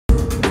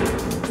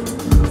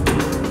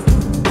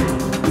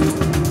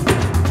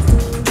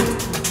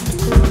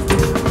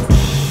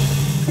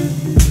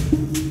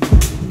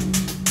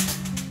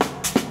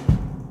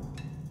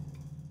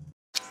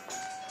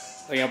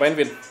ngapain,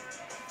 Vin?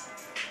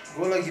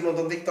 Gue lagi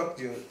nonton TikTok,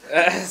 Jun.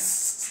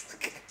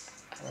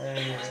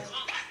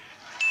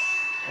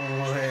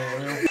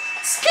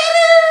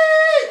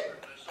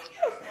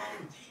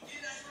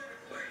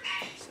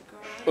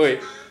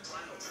 Woi.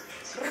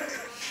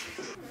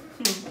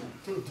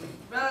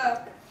 Bro.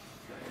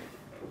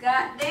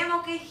 God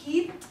damn, oke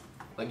hit.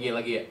 Lagi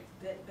ya.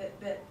 Bet.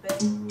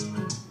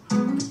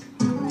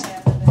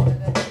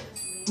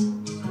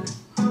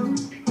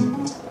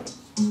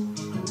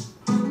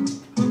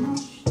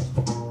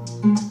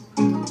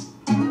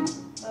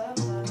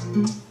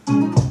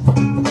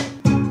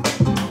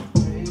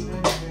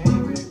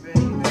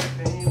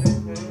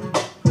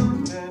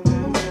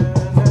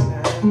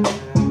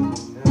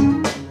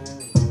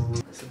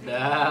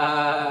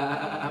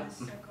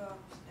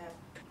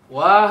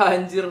 Wah,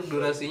 anjir,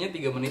 durasinya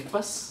 3 menit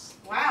pas.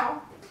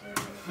 Wow.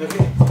 Oke,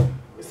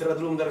 istirahat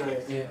dulu bentar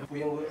guys. Iya.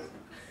 Puyeng gue.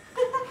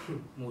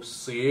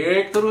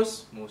 Musik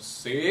terus.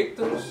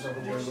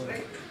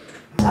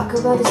 Talk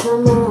about the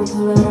summer,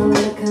 pull it on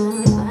the gun,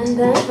 and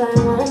then find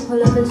one,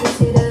 pull up and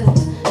see this.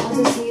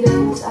 I see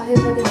this, I hear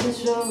fucking these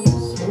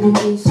strokes, in the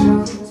key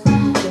strokes.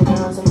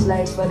 Living on some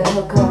flex, but the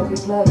hook up, your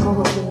plug, go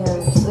hook me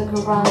up. Stick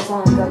around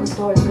time, got the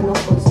stories, but no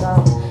full stop.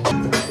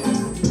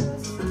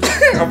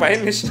 Ngapain,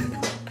 Miss?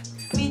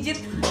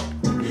 Pijit.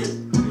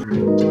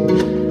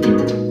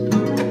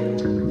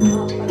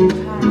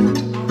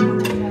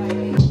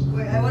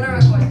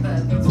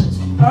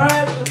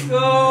 Alright, let's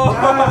go.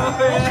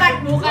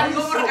 Bukan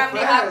gue merekam di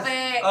HP.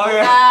 Oh,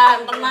 iya.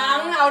 Bukan,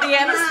 tenang,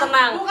 audiens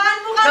tenang. Bukan.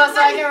 No, so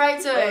I can write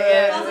to it,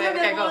 yeah. Maksudnya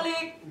biar Okay, go.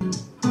 ngulik.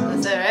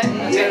 That's it, right?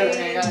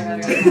 Okay, got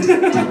it.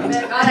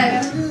 Got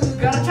it.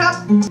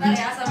 Gercep. Ntar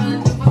ya, sambil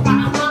jemput Pak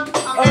Ahmad.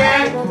 Oke.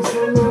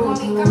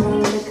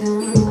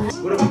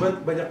 Gue udah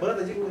banyak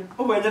banget aja gue.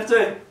 Oh, banyak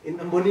coy. In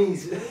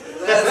Amboni's.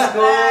 Let's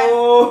go.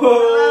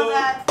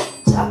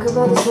 Talk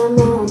about the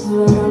summer,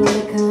 pull it on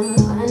the gun,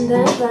 and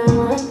then find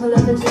one, pull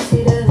up and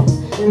see this.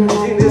 In the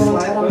night,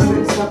 but I'm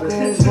really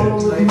suckers,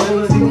 rolling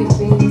with my big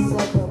beans,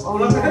 sucker,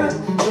 all night.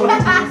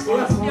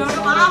 Ya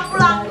udah maaf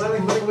pulang.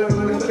 Balik.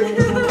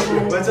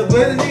 Bacot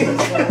gue sih.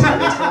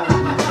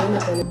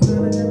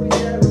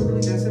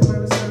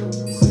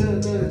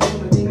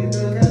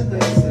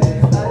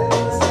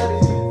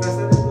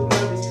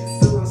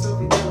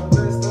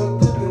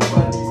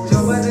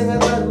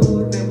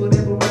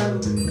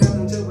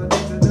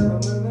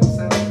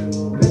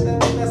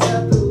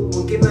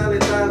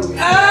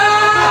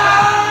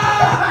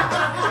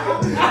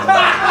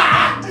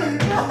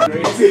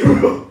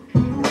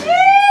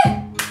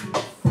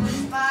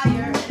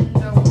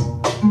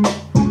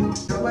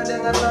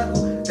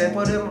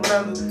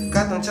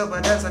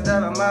 Coba dansa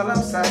dalam malam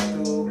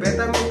satu,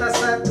 beta minta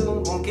satu,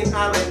 mungkin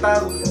Ale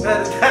tahu.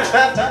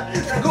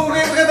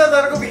 Gue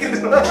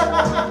pikir dulu.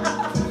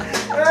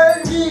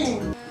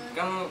 Anjing.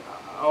 Kan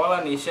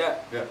awal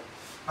Annisya. Ya.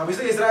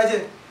 Habis itu Ezra aja.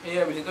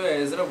 Iya, habis itu ya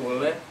Ezra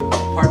boleh.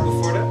 Part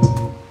before that.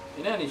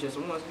 Ini Annisya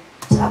semua sih.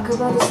 Talk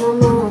about the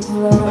summer,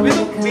 pull it on Tapi the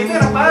itu gun. beatnya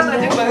enak banget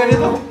aja bagian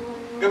itu.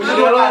 Gak bisa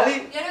dua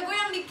kali. Ya udah gue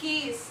yang di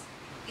Kiss.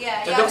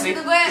 Ya, Cocok abis sih.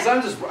 itu gue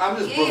I'm just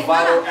Iya,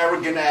 bravado, mana?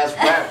 arrogant ass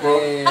rap, bro.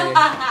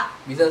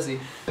 Bisa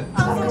sih. langsung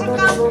Talk about the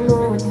rekam.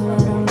 summer, pull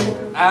it on the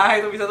gun. Ah,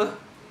 itu bisa tuh.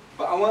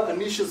 But I want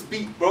Annisya's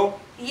beat, bro.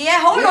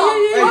 Iya, hold on.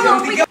 jam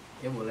 3.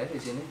 Ya boleh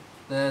di sini.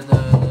 I'm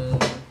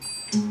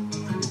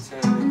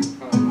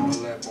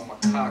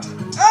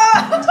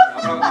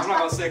not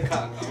gonna say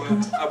cock.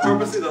 I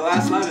purposely the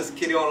last line is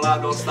kitty on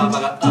loud, don't stop.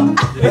 I got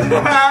Jadi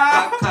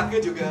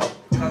cocknya juga.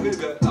 I'm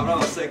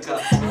not gonna say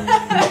cock.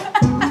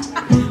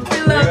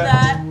 We love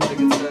that.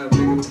 Take it to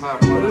big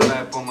pop on the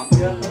lap on my.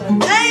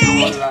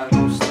 Hey,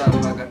 Don't stop.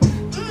 I got. we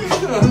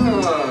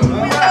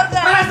love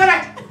that.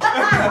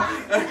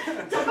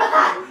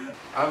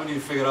 I haven't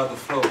even figured out the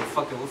flow.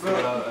 Fuck it, we'll figure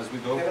it out as we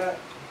go.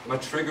 My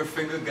trigger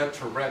finger got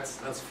Tourette's.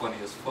 That's funny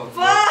as fuck.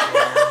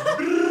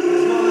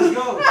 Let's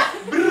go.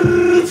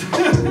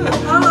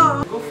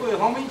 Go for it,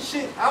 homie.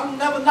 Shit, I'm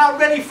never not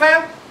ready,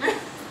 fam.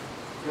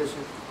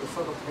 Listen, the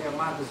fucking pair of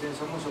mockers in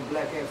someone's a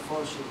black Air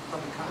Force shit.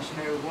 Fucking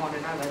cautionary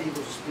warning, I got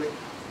eagles split.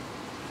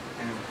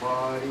 And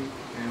party,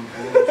 and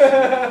bullshit.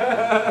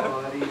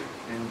 Party,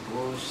 and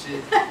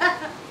bullshit.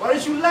 Why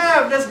did you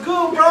laugh? That's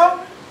good, bro.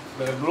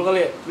 Dengar dulu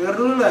kali ya. Dengar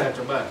dulu lah.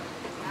 Coba.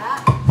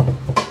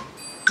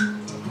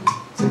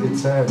 Take a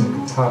tab,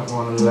 pop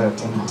on the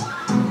left.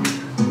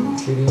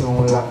 Kitty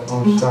on lock,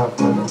 don't stop,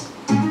 brother.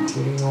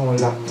 Kitty on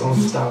lock, don't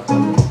stop,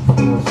 brother.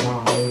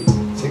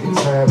 Take a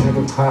tab,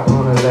 nigga, pop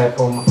on the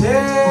left on my.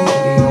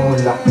 Kitty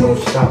on lock,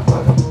 don't stop,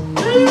 brother.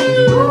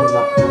 Kitty on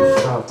lock, don't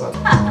stop, brother.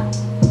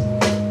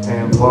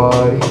 And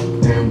party,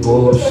 and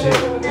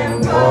bullshit,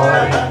 and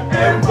party,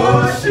 and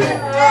bullshit.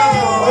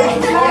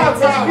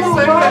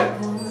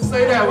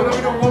 Say that. Let me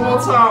do one more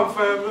time,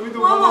 fam. Let me do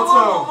one more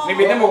time. Ini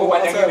beatnya mau gue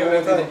panjangin ya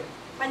nanti.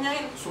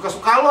 Panjangin.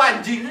 Suka-suka lo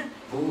anjing.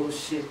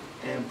 Bullshit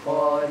and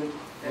party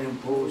and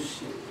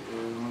bullshit.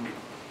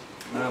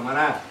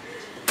 Mana?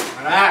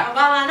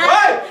 Apa mana?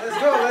 Hey, let's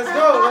go.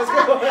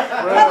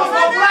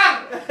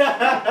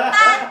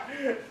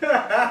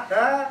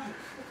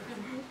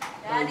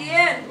 Dan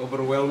Adin.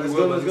 Overwhelmed Let's gue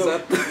go, let's go.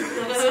 bangsat.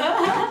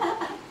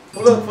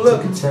 Pull up, pull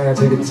up.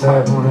 Take a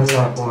tab, wanna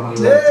lock, wanna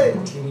Hey,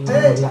 lap. Kitty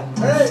hey, on lap,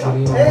 hey,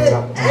 kitty on hey,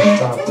 lap, don't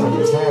stop. Take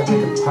a tab,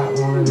 take a pot,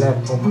 wanna lap,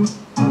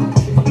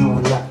 kitty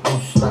on lap,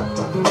 don't stop.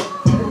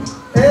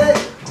 Hey.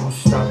 Don't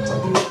stop,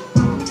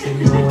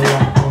 kitty on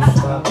lap, don't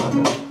stop.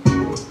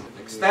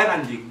 Extend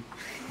anjing.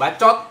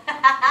 Bacot.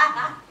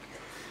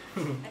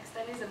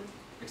 Extremism.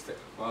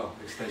 Wow,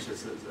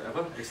 extensionalist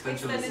apa?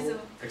 Extensionism.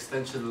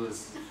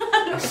 Extensionalist.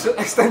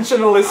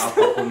 Extensionalist.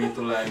 Apapun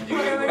itulah anjing.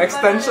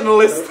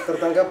 Extensionalist.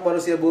 Tertangkap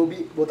manusia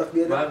Bobby, botak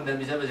biadab. Bang, dan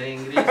bisa bahasa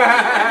Inggris.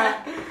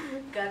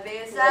 Gak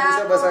bisa. Nggak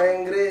bisa bahasa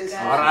Inggris.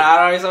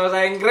 Orang bisa bahasa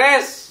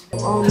Inggris.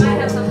 All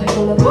I have something.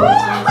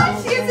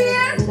 She's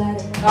here.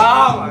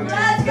 Oh my god.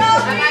 Let's go.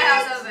 I might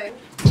have something.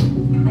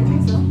 I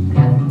think so.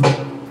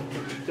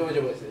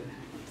 Coba sih.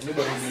 Ini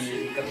baru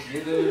diikat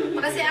gitu.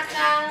 Makasih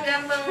Akang,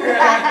 ganteng,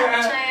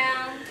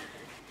 sayang.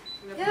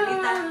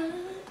 Pelita.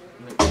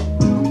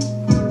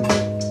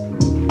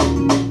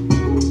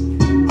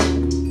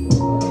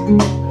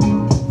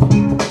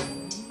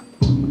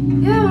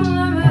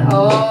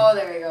 Oh,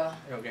 there we go.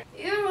 Oke.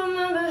 You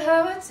remember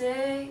how it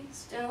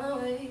tastes down the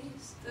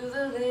ways through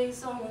the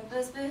lakes on the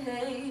best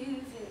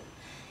behavior.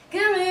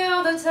 Give me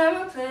all the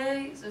time and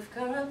place of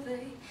come to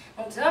play.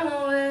 On time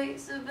and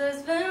ways the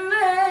best been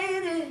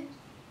made.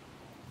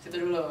 Situ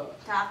dulu.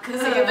 Cakep.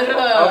 Situ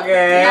dulu.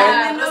 Oke.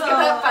 Nah, terus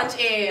kita punch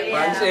in.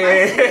 Punch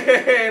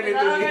in.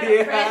 Itu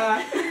dia.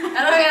 I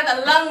don't get the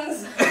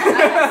lungs.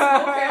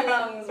 Smoker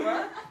lungs,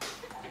 bro.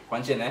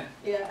 Punch in ya.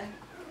 Yeah.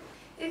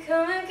 You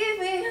come and keep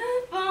me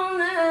up all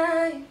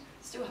night.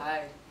 It's too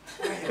high.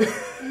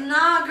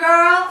 No,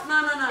 girl.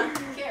 No.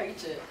 Can't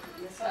reach it.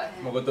 That's why.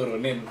 Mau gue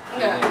turunin.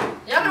 Enggak.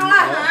 Jangan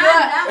lah.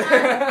 Jangan.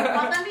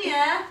 Fathan nih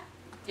ya.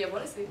 Ya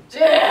boleh sih.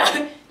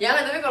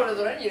 Jangan, tapi kalau udah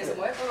turun jadi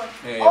semuanya turun.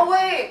 Iya. Oh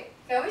wait,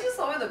 can we just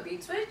lower the beat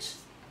switch?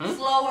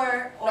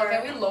 Slower. Or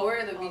can we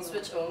lower the beat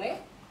switch only?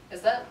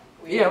 Is that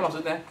weird? Iya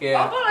maksudnya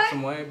kayak Oh, boleh.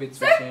 semuanya beat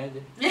switchnya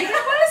aja. Ya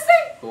kenapa boleh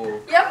sih? Tuh.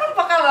 Ya ampun,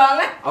 peka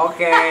banget.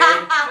 Oke.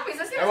 Kok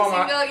bisa sih Emang,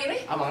 masih single gini?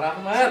 Abang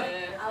Rahmat.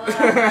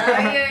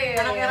 Iya.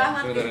 Anaknya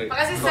Rahmat. Sebentar.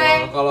 Makasih, Kalau-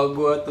 Seng. Kalau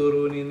gue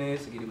turuninnya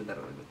segini bentar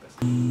gue tes.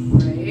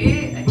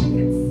 Right, I think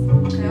it's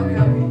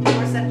Okay.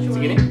 More sensual.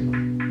 Segini?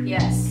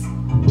 yes.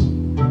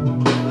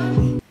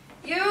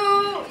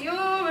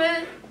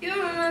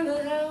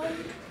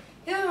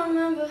 You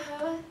remember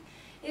how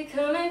you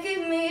come and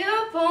keep me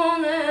up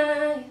all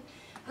night.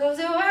 Close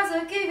your eyes,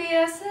 I'll keep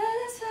you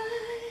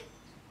satisfied.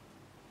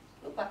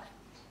 Lupa.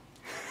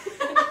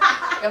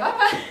 Gak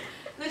apa-apa.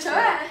 Lu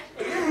coba.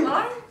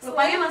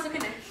 Lupanya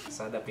masukin ya.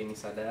 Sadap ini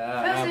Close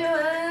sadap. your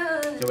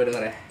eyes. Coba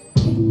denger ya.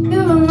 You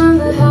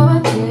remember how I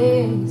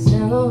taste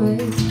and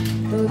always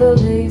through the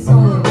lace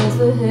on the best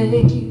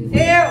behavior.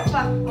 Ew,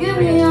 fuck. Give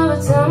me all the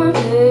time and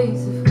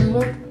place of come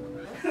up.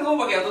 Kamu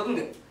pakai autotune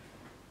nggak?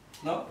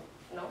 No?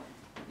 No.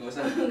 Nggak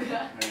usah.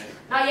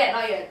 Not yet.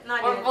 Not yet.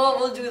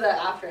 We'll do that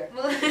after.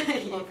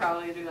 We'll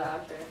probably do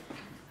that after.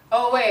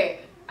 Oh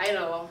wait, I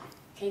know.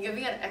 Can you give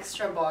me an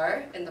extra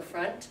bar in the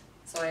front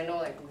so I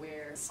know like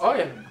where? Oh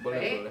ya, boleh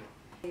Right? boleh.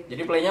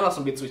 Jadi playnya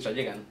langsung beat switch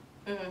aja kan?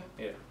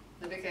 Iya.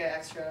 Lebih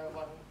kayak extra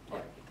one.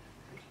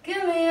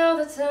 Give me all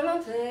the time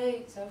and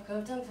place of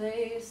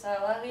contemplate.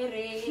 Salah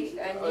lirik,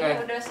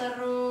 anjing udah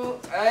seru.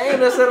 Ayo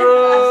udah seru.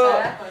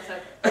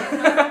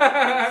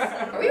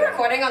 Are we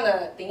recording on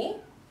the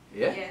thingy?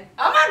 Iya. Yeah.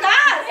 Oh my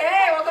god!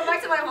 Hey, welcome back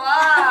to my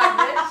vlog,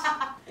 bitch.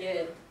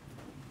 Yeah.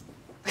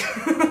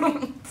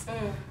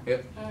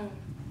 Yuk.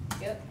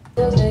 Yep.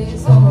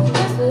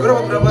 Gue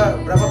dapat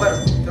berapa bar?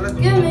 Coba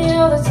lihat. Give me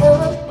all the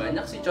time.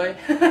 Banyak sih coy.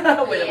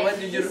 Banyak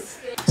banget jujur.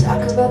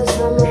 Talk about the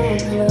summer,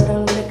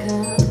 color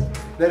liquor.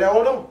 Dari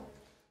awal dong.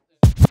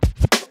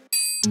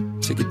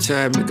 Take a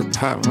tab, make a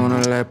pot, run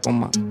a lap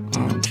on my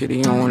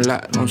kitty on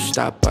lock, don't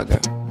stop, I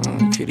got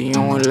kitty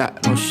on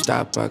lock, don't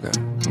stop, I got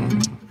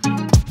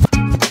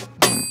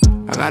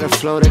I got a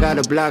flow that got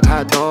a black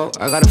hot dog.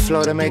 I got a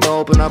flow that make her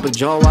open up a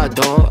jaw wide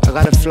dog. I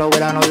got a flow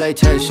without no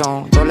latex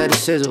on. Don't let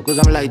it sizzle, cause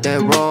I'm like that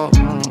raw.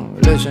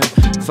 Listen,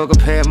 fuck a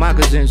pair of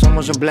moccasins,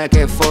 almost a black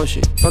Air Force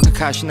shit. Fuck a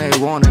cautionary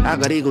warning, I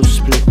got ego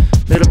split.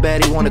 Little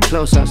baddie wanna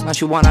close us, now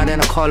she want out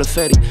and I call her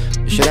Fetty.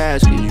 I should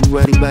ask, is you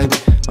ready, baby?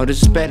 No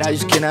disrespect, I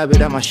just can't have it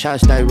that my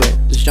shots direct.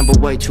 Just jump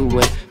away too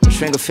wet.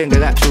 String a finger,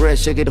 got your red,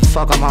 shit, get the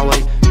fuck out my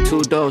way.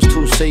 2 doors,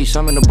 2 seats,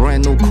 I'm in a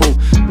brand new coupe.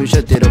 Bitch,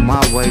 I did it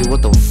my way,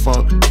 what the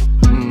fuck?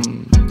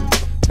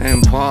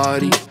 And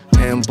party,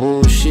 and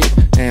bullshit,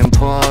 and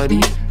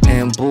party,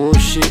 and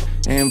bullshit,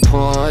 and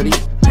party,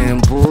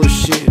 and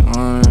bullshit,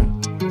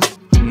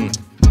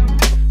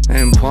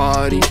 and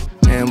party,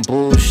 and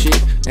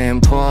bullshit,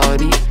 and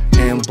party,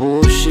 and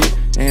bullshit,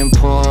 and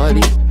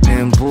party,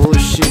 and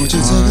bullshit. Would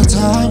you take the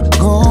time,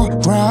 go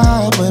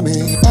ride with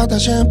me? Pop that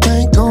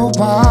champagne, go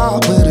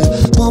wild with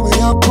it. Pull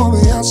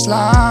me up,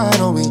 slide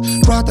on me.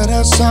 Rock that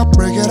ass up,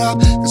 break it up.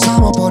 Cause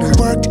I'm about to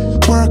work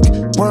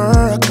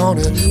on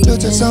it.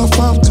 Lift yourself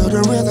up to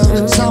the rhythm.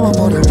 Cause I'm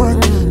about to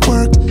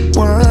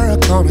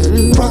work on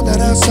it. Rock that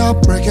ass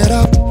up, break it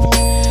up.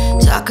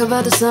 Talk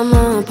about the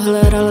summer, pull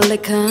out all the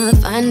liquor.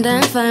 Fine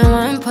and fine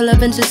wine, pull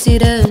up in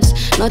tuxedos.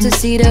 No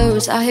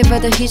tuxedos, out here for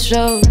the heat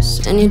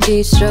shows. And your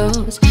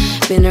G-stros.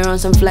 Been around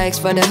some flags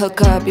for the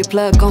hookup. Your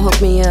plug gon'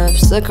 hook me up.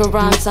 Suck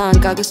around town,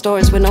 got good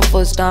stories with no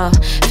full stop.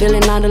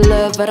 Feeling out of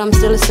love, but I'm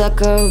still a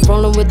sucker.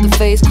 Rolling with the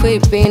face,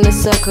 quit being a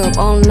sucker.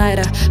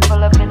 All-nighter,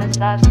 pull up in the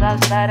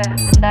south-sider.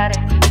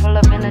 Pull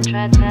up in the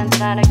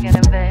trans-sider, get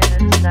in bed at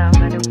the sound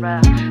of the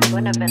rock.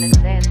 Put up in the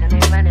States and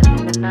they running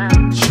in the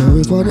night. Show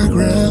it for the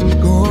gram,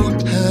 go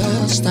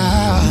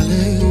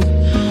hairstyling.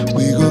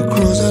 We go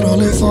cruising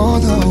only for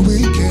the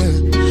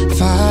weekend.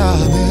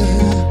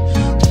 Vibing.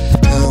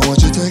 And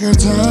once you take your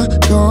time,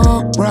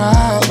 go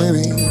ride with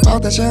me.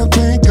 Pop that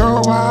champagne, go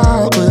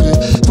wild with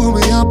it. Pull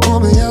me up,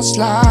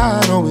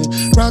 slide on me.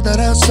 Rock that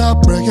ass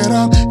up, break it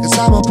up. Cause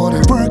I'ma put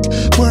in work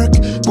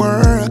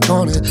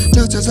on it.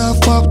 Lift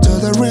yourself up to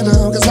the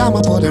rhythm. Cause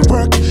I'ma put in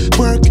work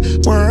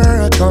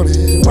on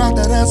it. Rock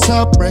that ass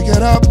up, break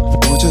it up.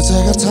 Won't you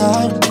take a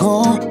time,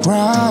 go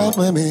ride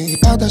with me.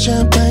 Pop that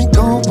champagne,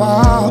 go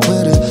wild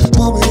with it.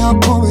 Pull me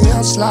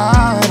up,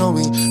 slide on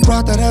me.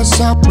 Rock that ass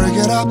up, break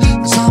it up.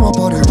 Cause I'ma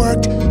put in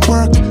work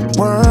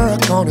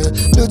on it.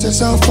 Lift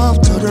yourself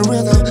up to the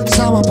rhythm. Cause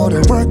I'ma put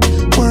in work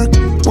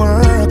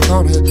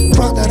on it.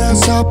 Rock that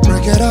ass up,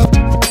 break it up.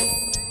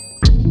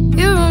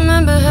 You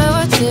remember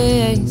how I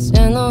taste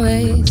and the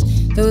ways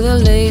through the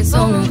lace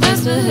on my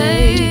best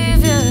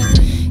behavior.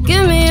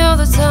 Give me all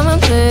the time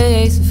and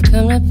place. We've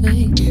come to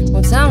play.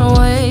 No time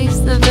to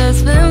waste. The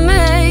best been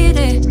made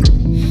it.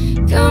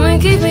 Come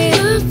and keep me